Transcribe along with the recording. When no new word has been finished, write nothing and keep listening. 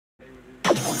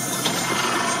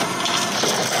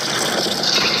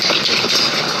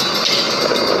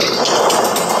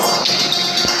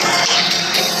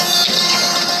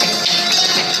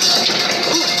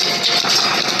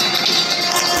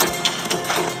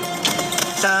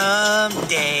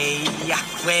Someday,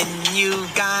 when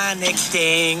you've gone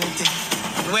extinct,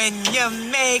 when you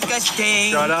make a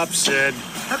stink. Shut up, Sid.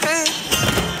 Okay.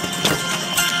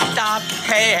 Stop.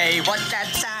 Hey, what's that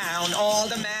sound? All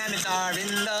the mammoths are in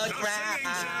the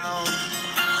ground.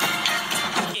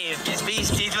 If this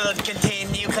species will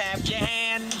continue, clap your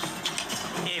hand.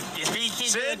 If this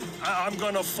species... Sid, I'm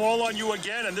gonna fall on you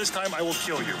again, and this time I will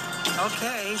kill you.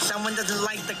 Okay, someone doesn't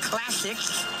like the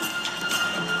classics.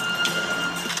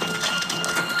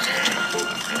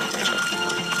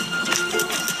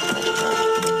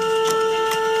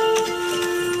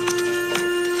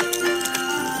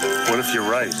 What if you're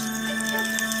right?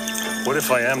 What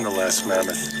if I am the last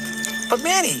mammoth? But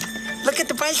Manny, look at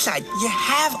the bright side. You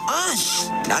have us.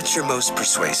 Not your most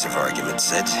persuasive argument,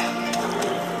 Sid.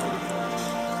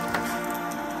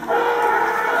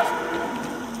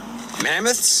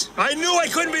 Mammoths? I knew I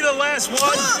couldn't be the last one.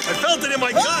 I felt it in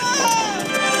my gut.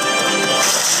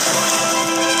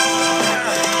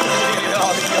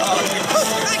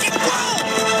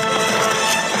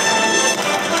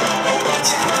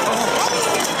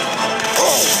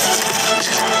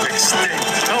 Extinct.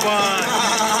 Come on.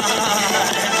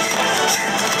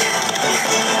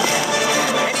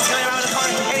 And he's coming around the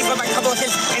corner, and he's got my couple of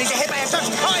hits, and he's hit by a truck.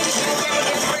 Oh, and he's going to get one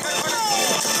against the corner.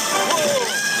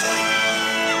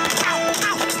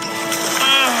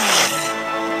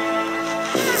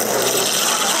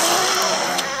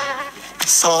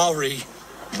 Sorry,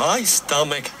 my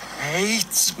stomach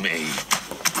hates me.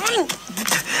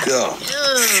 Go.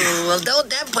 Ew, well, don't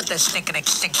then put the stick in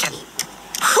extinction.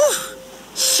 Whew.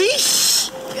 Sheesh.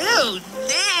 Ew,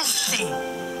 nasty.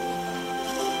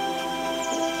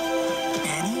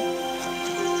 Manny?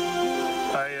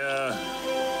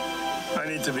 I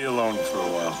need to be alone for a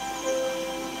while.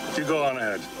 You go on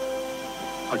ahead.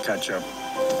 I'll catch up.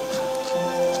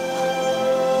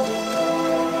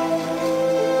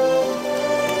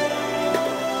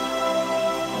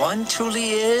 One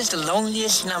truly is the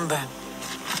loneliest number.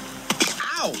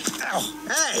 Ow! Ow!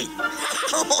 Hey!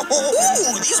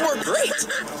 Ooh, these work great!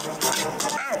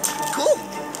 Ow! Cool!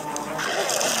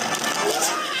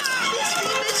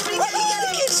 Miss me, you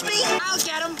gotta kiss me. I'll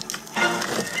get him.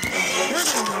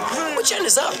 Which end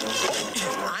is up?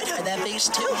 I know that face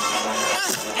too.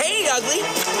 Hey, ugly!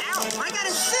 Ow, I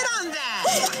gotta sit on that.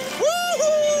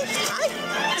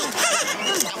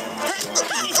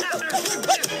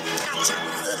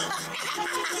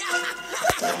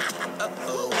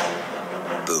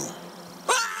 Boo.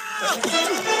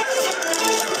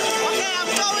 Okay, I'm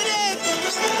going in.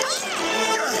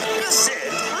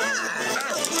 Sid!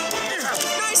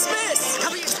 Nice miss!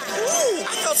 Cover your side. Ooh, I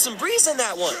felt some breeze in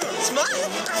that one. Smile.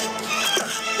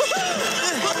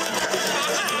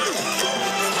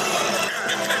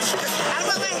 Out of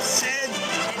my way. Sid!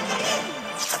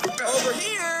 Over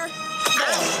here!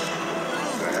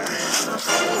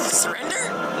 Surrender?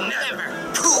 Never.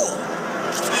 Cool!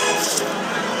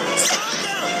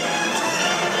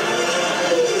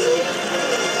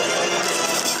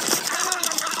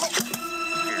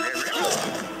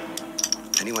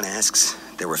 Anyone asks,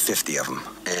 there were 50 of them,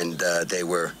 and they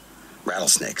were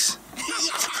rattlesnakes.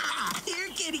 Here,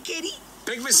 kitty, kitty.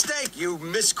 Big mistake, you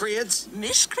miscreants.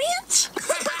 Miscreants?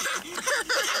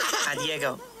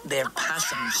 Diego, they're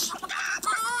possums.